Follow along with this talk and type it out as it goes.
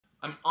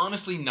I'm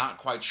honestly not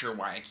quite sure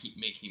why I keep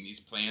making these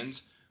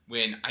plans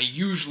when I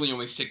usually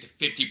only stick to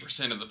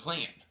 50% of the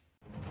plan.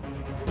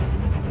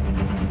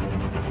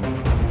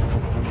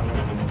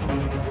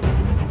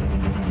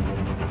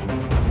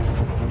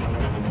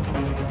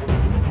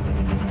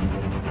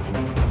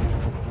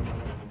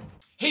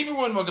 Hey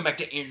everyone, welcome back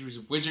to Andrew's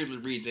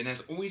Wizardly Reads, and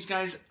as always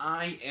guys,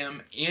 I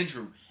am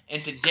Andrew,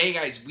 and today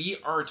guys, we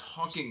are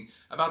talking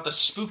about the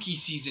spooky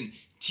season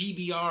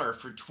TBR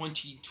for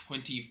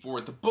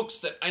 2024, the books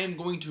that I am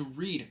going to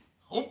read,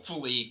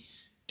 hopefully,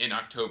 in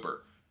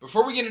October.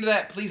 Before we get into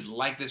that, please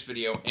like this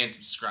video and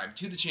subscribe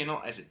to the channel,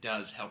 as it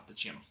does help the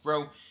channel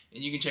grow,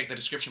 and you can check the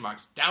description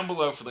box down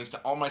below for links to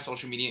all my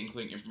social media,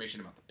 including information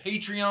about the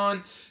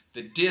Patreon,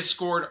 the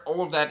Discord,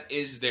 all of that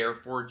is there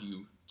for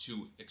you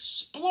to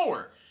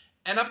explore.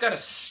 And I've got a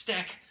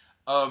stack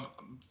of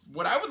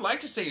what I would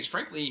like to say is,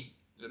 frankly,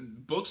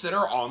 books that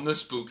are on the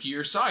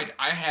spookier side.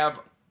 I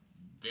have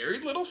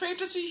very little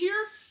fantasy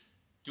here.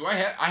 I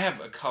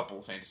have a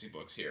couple fantasy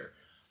books here.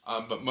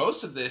 But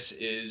most of this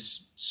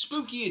is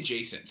spooky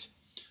adjacent.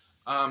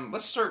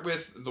 Let's start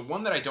with the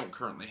one that I don't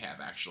currently have,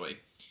 actually,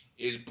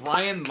 is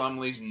Brian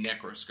Lumley's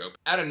Necroscope.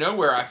 Out of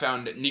nowhere, I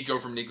found Nico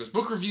from Nico's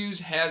Book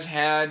Reviews has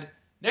had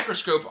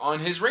Necroscope on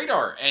his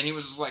radar. And he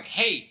was just like,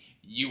 hey,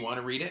 you want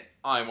to read it?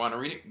 I want to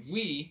read it.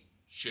 We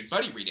should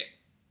buddy read it.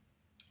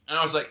 And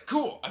I was like,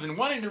 cool. I've been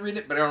wanting to read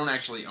it, but I don't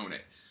actually own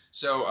it.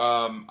 So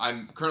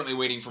I'm currently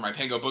waiting for my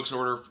PANGO books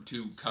order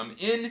to come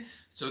in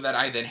so that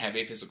I then have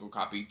a physical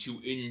copy to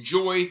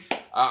enjoy.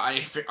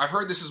 I've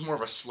heard this is more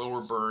of a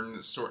slower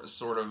burn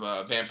sort of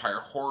a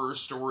vampire horror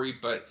story,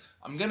 but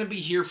I'm going to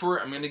be here for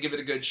it. I'm going to give it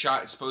a good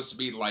shot. It's supposed to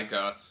be like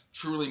a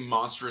truly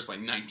monstrous, like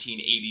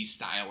 1980s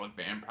style of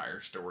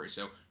vampire story.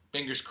 So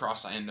fingers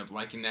crossed I end up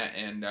liking that,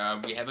 and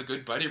we have a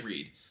good buddy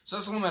read. So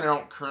that's the one that I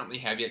don't currently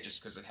have yet,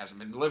 just because it hasn't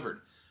been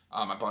delivered.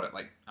 I bought it,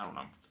 like, I don't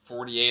know,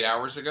 48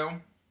 hours ago.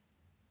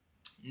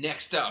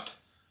 Next up,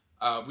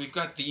 we've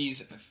got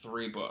these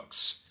 3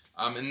 books.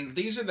 And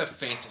these are the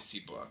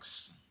fantasy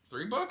books.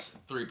 3 books?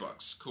 3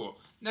 books. Cool.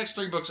 Next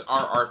 3 books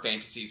are our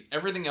fantasies.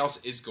 Everything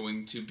else is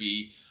going to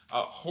be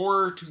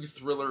horror to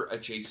thriller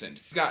adjacent.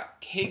 We've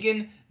got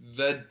Kagan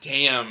the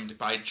Damned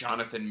by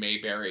Jonathan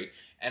Mayberry.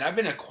 And I've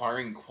been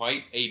acquiring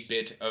quite a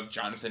bit of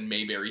Jonathan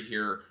Mayberry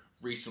here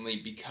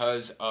recently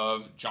because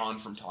of John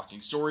from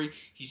Talking Story.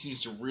 He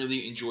seems to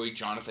really enjoy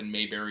Jonathan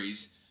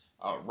Mayberry's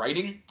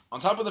writing. On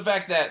top of the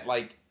fact that,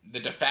 like, the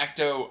de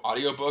facto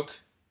audiobook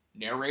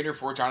narrator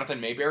for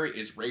Jonathan Mayberry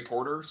is Ray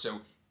Porter.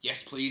 So,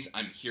 yes, please,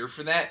 I'm here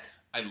for that.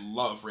 I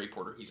love Ray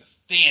Porter. He's a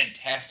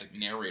fantastic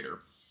narrator.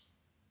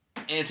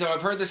 And so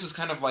I've heard this is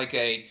kind of like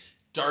a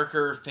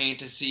darker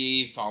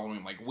fantasy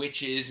following, like,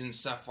 witches and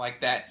stuff like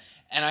that.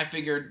 And I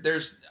figured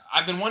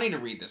I've been wanting to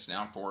read this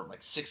now for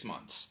like 6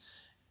 months.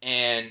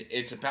 And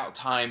it's about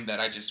time that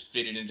I just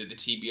fit it into the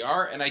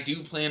TBR. And I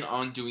do plan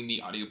on doing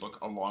the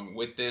audiobook along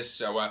with this.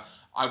 So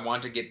I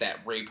want to get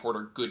that Ray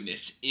Porter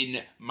goodness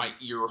in my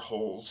ear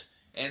holes.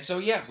 And so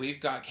yeah, we've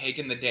got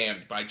Kagan the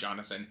Damned by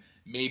Jonathan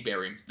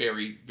Mayberry.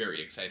 Very,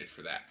 very excited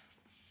for that.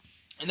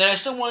 And then I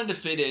still wanted to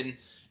fit in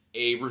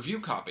a review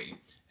copy.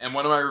 And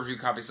one of my review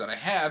copies that I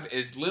have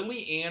is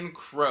Lily Ann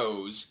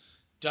Crow's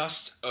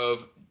Dust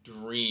of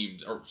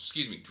Dreams, or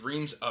excuse me,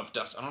 Dreams of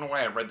Dust. I don't know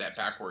why I read that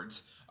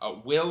backwards.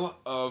 Will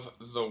of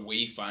the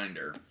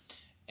Wayfinder.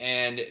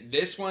 And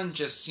this one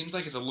just seems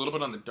like it's a little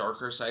bit on the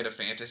darker side of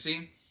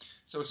fantasy.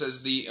 So it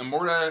says, the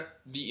immortal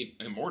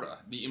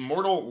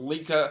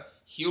Lika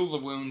heal the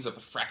wounds of the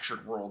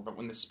fractured world, but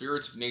when the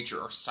spirits of nature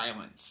are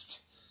silenced,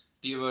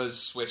 Thela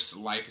Swift's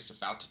life is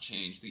about to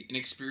change. The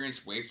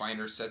inexperienced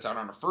Wayfinder sets out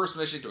on a first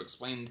mission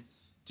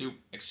to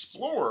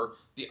explore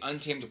the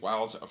untamed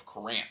wilds of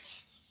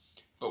Corinth.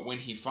 But when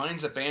he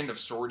finds a band of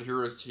sword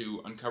heroes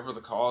to uncover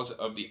the cause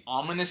of the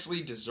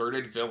ominously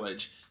deserted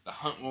village, the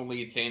hunt will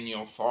lead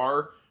Thaniel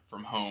far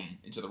from home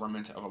into the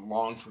remnants of a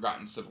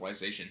long-forgotten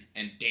civilization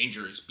and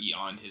dangers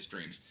beyond his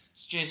dreams.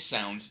 This just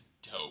sounds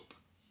dope.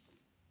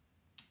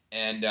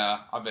 And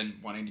I've been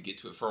wanting to get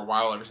to it for a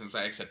while, ever since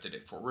I accepted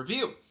it for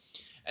review.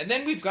 And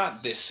then we've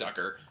got this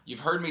sucker. You've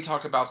heard me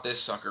talk about this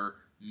sucker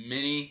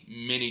many,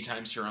 many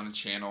times here on the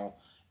channel.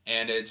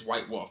 And it's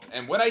White Wolf.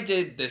 And what I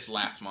did this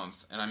last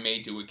month, and I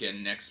may do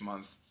again next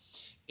month,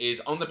 is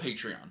on the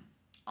Patreon.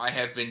 I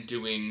have been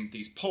doing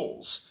these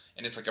polls,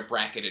 and it's like a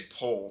bracketed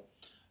poll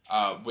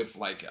with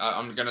like,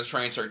 I'm going to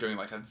try and start doing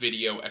like a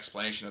video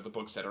explanation of the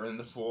books that are in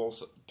the poll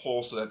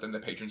so that then the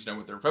patrons know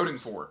what they're voting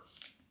for.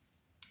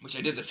 Which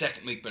I did the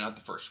second week, but not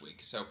the first week.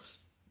 So,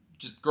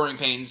 just growing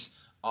pains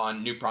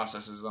on new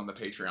processes on the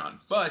Patreon.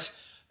 But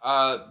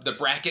the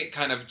bracket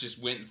kind of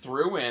just went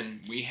through,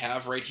 and we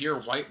have right here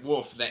White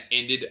Wolf that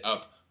ended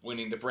up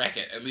winning the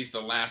bracket, at least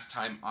the last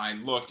time I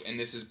looked. And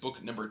this is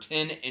book number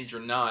 10 in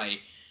Drenai.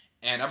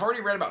 And I've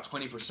already read about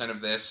 20%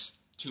 of this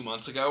 2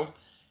 months ago,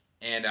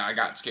 and I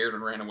got scared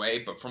and ran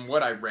away. But from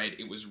what I read,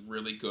 it was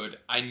really good.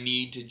 I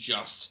need to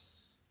just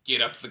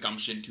get up the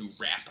gumption to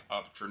wrap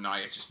up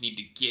Drenai. I just need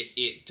to get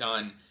it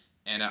done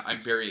And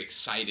I'm very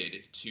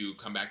excited to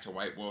come back to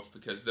White Wolf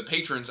because the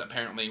patrons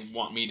apparently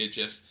want me to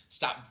just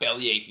stop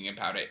bellyaching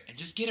about it and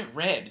just get it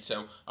read.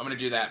 So I'm going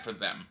to do that for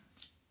them.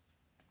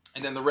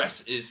 And then the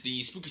rest is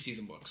the spooky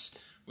season books,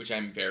 which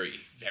I'm very,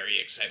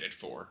 very excited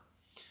for.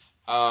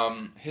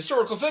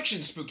 Historical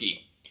fiction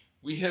spooky.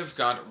 We have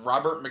got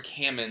Robert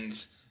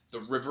McCammon's The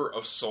River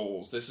of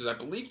Souls. This is, I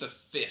believe, the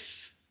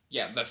fifth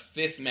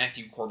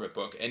Matthew Corbett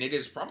book, and it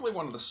is probably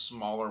one of the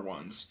smaller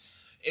ones.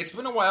 It's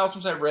been a while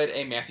since I read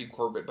a Matthew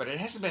Corbett, but it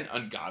hasn't been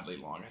ungodly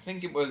long. I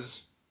think it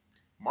was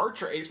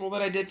March or April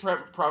that I did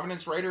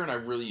Providence Writer, and I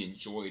really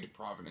enjoyed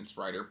Providence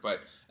Writer, but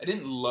I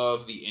didn't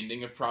love the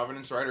ending of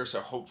Providence Writer,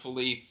 so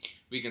hopefully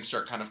we can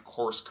start kind of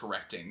course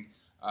correcting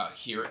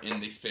here in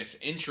the fifth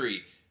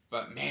entry.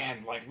 But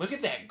man, like, look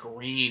at that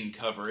green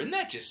cover. Isn't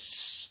that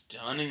just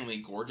stunningly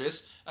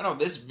gorgeous? I don't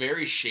know, this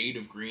very shade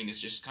of green is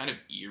just kind of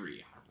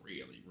eerie. I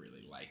really,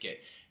 really like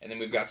it. And then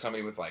we've got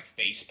somebody with, like,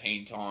 face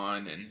paint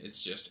on, and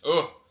it's just,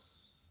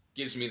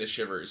 gives me the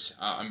shivers.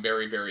 I'm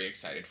very, very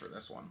excited for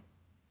this one.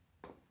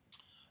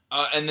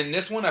 And then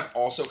this one I've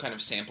also kind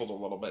of sampled a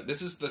little bit.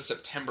 This is The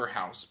September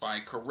House by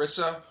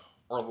Carissa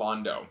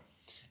Orlando.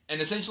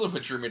 And essentially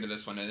what drew me to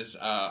this one is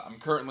I'm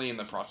currently in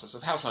the process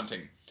of house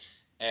hunting.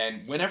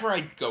 And whenever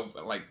I go,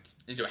 like,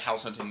 into a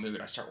house hunting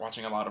mood, I start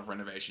watching a lot of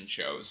renovation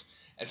shows.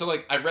 And so,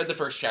 like, I read the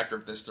first chapter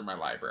of this through my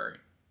library.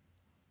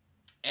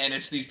 And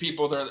it's these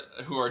people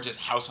who are just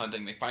house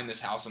hunting. They find this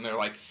house and they're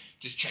like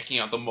just checking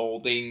out the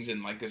moldings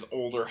and like this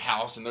older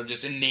house, and they're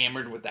just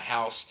enamored with the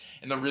house.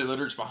 And the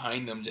realtors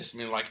behind them just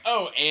mean like,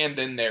 oh, and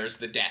then there's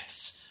the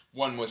deaths.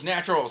 One was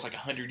natural, it was like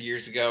 100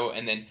 years ago,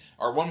 and then,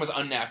 or one was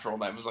unnatural,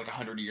 that was like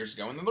 100 years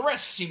ago, and then the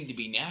rest seemed to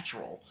be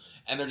natural.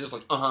 And they're just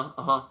like,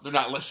 they're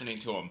not listening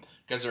to them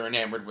because they're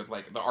enamored with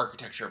like the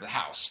architecture of the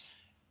house.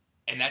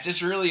 And that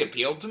just really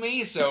appealed to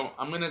me, so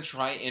I'm going to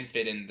try and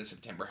fit in The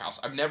September House.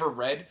 I've never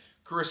read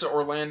Carissa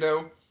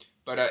Orlando,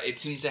 but it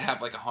seems to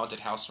have like a haunted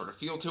house sort of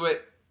feel to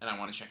it, and I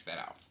want to check that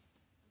out.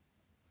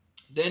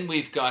 Then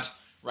we've got,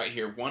 right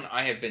here, one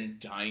I have been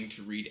dying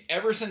to read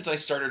ever since I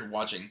started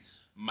watching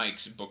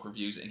Mike's book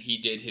reviews, and he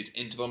did his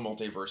Into the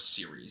Multiverse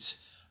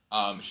series.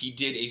 He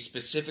did a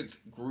specific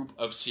group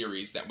of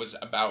series that was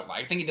about,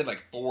 I think he did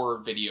like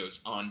 4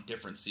 videos on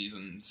different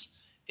seasons,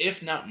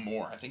 if not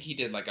more. I think he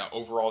did like an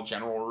overall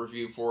general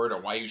review for it,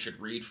 or why you should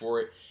read for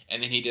it,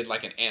 and then he did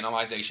like an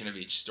analyzation of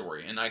each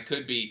story. And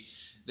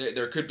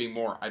there could be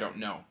more, I don't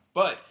know.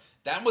 But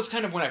that was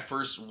kind of when I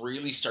first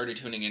really started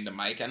tuning into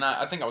Mike, and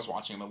I think I was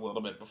watching him a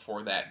little bit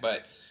before that,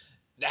 but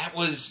that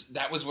was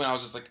when I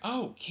was just like,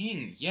 oh,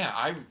 King,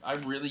 yeah, I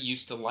really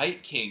used to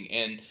like King,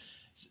 and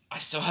I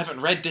still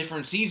haven't read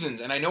different seasons,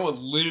 and I know a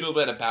little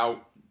bit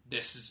about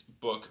this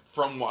book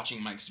from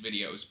watching Mike's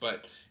videos,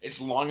 but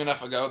it's long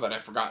enough ago that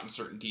I've forgotten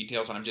certain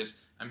details, and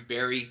I'm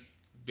very,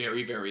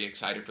 very, very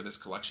excited for this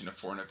collection of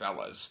 4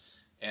 novellas.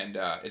 And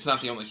it's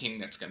not the only King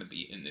that's going to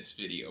be in this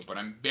video, but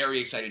I'm very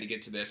excited to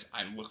get to this.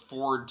 I look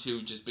forward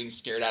to just being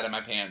scared out of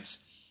my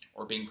pants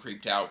or being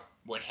creeped out,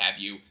 what have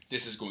you.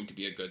 This is going to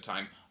be a good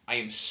time. I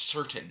am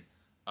certain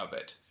of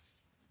it.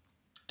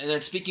 And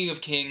then speaking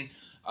of King,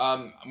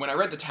 when I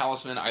read The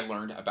Talisman, I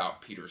learned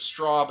about Peter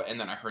Straub, and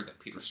then I heard that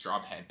Peter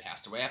Straub had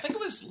passed away. I think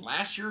it was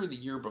last year or the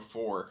year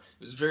before.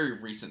 It was very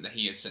recent that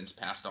he has since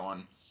passed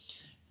on.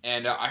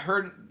 And I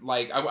heard,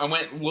 like, I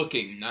went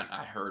looking,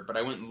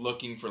 I went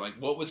looking for, like,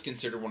 what was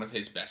considered one of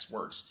his best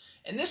works.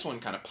 And this one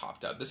kind of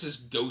popped up. This is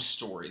Ghost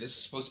Story. This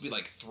is supposed to be,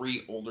 like,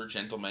 3 older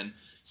gentlemen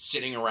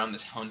sitting around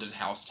this haunted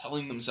house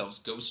telling themselves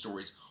ghost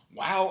stories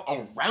while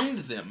around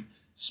them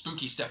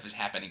spooky stuff is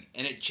happening.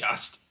 And it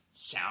just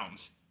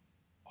sounds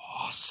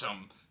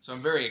awesome. So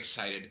I'm very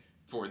excited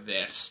for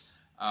this.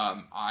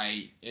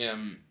 I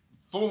am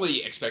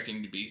fully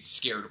expecting to be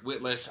scared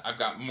witless. I've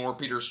got more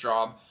Peter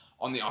Straub.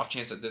 On the off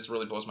chance that this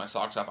really blows my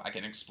socks off, I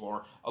can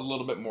explore a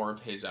little bit more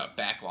of his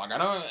backlog.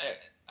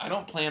 I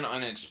don't plan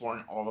on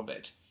exploring all of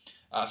it.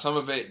 Some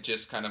of it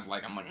just kind of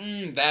like, I'm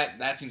like,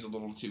 that seems a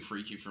little too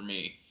freaky for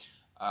me.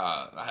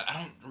 I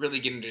don't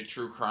really get into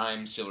true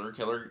crime, serial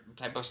killer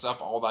type of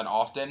stuff all that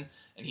often,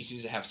 and he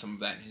seems to have some of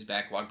that in his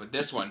backlog. But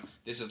this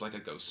is like a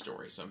ghost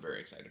story, so I'm very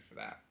excited for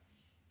that.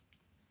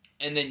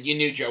 And then you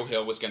knew Joe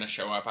Hill was going to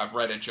show up. I've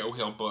read a Joe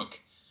Hill book,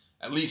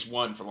 at least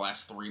one, for the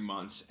last 3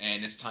 months,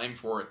 and it's time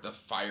for The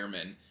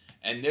Fireman.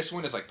 And this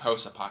one is like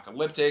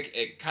post-apocalyptic.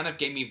 It kind of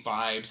gave me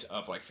vibes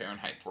of like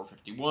Fahrenheit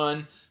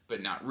 451,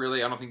 but not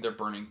really. I don't think they're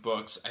burning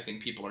books. I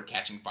think people are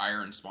catching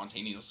fire and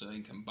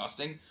spontaneously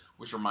combusting,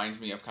 which reminds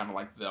me of kind of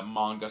like the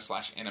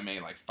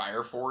manga/anime like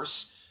Fire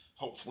Force.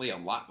 Hopefully a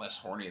lot less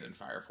horny than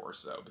Fire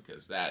Force though,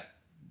 because that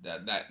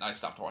I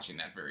stopped watching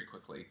that very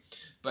quickly.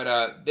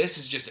 But this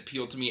has just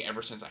appealed to me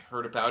ever since I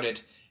heard about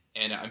it.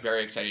 And I'm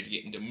very excited to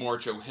get into more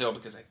Joe Hill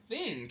because I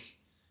think...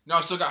 No,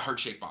 I've still got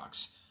Heart-Shaped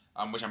Box,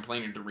 which I'm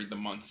planning to read the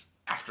month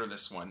after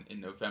this one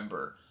in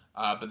November.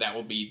 But that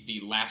will be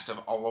the last of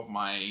all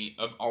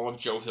of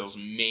Joe Hill's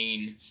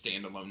main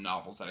standalone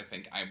novels that I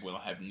think I will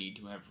need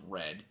to have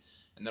read.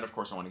 And then, of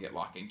course, I want to get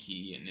Lock and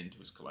Key and into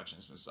his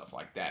collections and stuff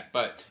like that.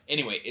 But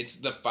anyway, it's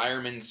the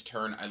Fireman's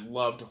turn. I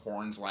loved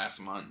Horns last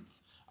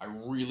month. I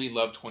really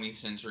loved 20th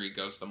Century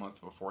Ghost the month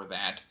before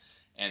that.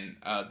 And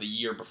the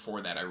year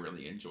before that, I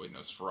really enjoyed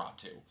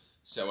Nosferatu.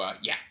 So,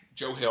 yeah,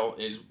 Joe Hill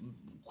is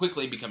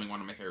quickly becoming one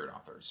of my favorite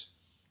authors.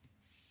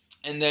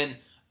 And then,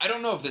 I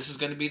don't know if this is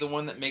going to be the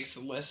one that makes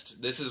the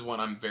list. This is one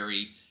I'm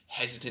very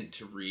hesitant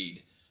to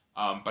read.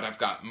 But I've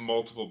got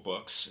multiple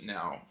books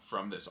now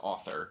from this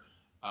author.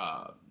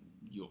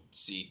 You'll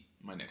see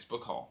my next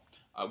book haul.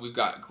 We've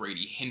got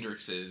Grady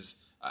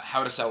Hendrix's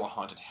How to Sell a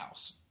Haunted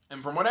House.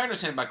 And from what I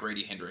understand about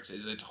Grady Hendrix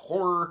is it's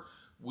horror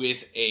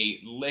with a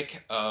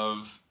lick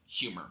of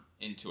humor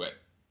into it.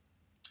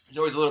 There's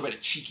always a little bit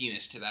of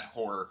cheekiness to that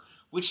horror,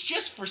 which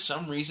just for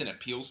some reason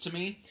appeals to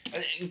me,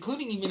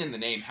 including even in the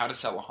name, How to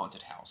Sell a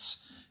Haunted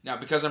House. Now,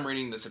 because I'm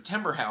reading the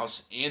September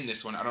House and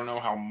this one, I don't know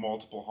how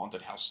multiple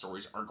haunted house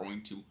stories are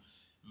going to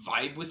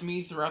vibe with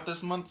me throughout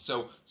this month,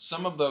 so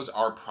some of those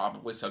are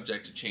probably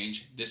subject to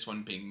change, this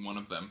one being one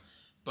of them.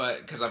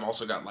 But, because I've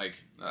also got, like,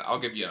 I'll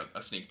give you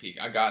a sneak peek.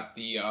 I got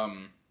the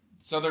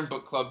Southern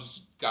Book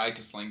Club's Guide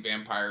to Slaying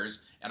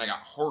Vampires, and I got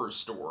Horror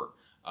Store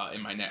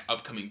in my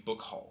upcoming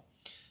book haul.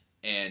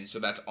 And so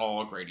that's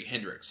all Grady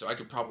Hendrix. So I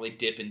could probably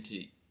dip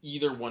into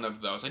either one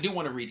of those. I do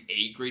want to read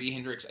a Grady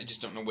Hendrix, I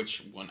just don't know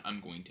which one I'm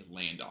going to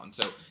land on.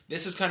 So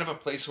this is kind of a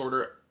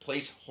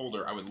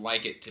placeholder. I would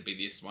like it to be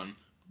this one.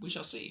 We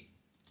shall see.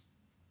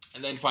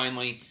 And then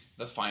finally,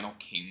 the final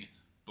King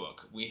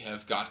book. We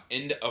have got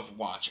End of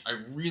Watch. I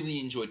really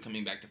enjoyed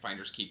coming back to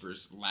Finders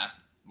Keepers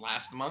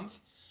last month,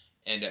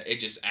 and it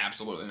just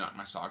absolutely knocked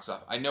my socks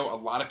off. I know a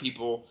lot of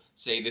people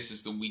say this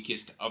is the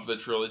weakest of the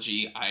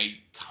trilogy. I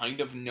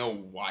kind of know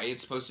why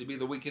it's supposed to be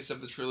the weakest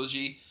of the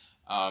trilogy.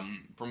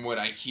 From what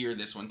I hear,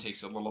 this one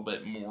takes a little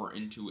bit more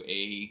into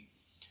a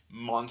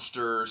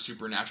monster,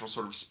 supernatural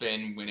sort of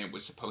spin when it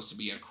was supposed to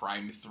be a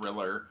crime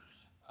thriller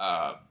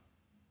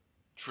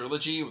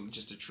trilogy,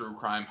 just a true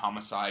crime,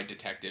 homicide,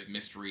 detective,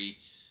 mystery,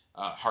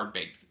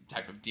 hard-baked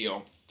type of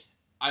deal.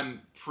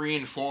 I'm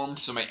pre-informed,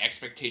 so my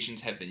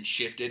expectations have been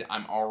shifted.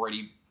 I'm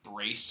already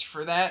braced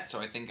for that, so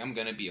I think I'm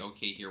going to be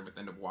okay here with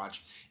End of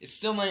Watch. It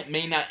still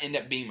may not end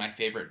up being my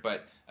favorite,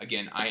 but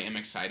again, I am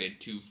excited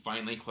to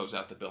finally close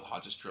out the Bill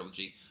Hodges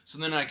trilogy, so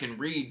then I can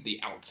read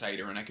The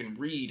Outsider, and I can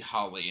read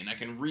Holly, and I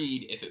can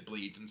read If It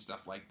Bleeds and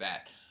stuff like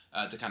that.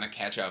 To kind of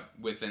catch up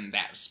within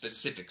that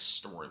specific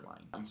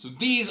storyline. So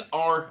these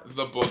are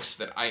the books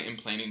that I am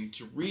planning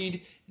to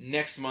read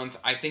next month.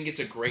 I think it's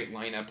a great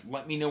lineup.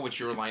 Let me know what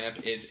your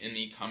lineup is in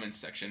the comments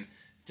section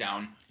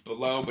down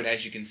below. But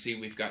as you can see,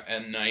 we've got a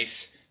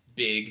nice,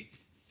 big,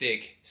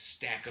 thick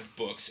stack of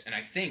books. And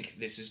I think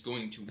this is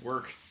going to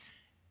work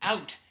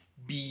out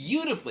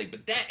beautifully.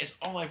 But that is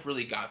all I've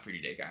really got for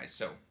you today, guys.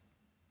 So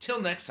till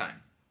next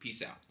time,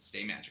 peace out.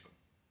 Stay magical.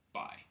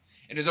 Bye.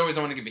 And as always,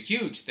 I want to give a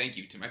huge thank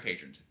you to my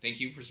patrons. Thank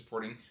you for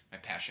supporting my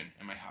passion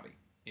and my hobby.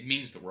 It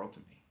means the world to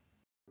me.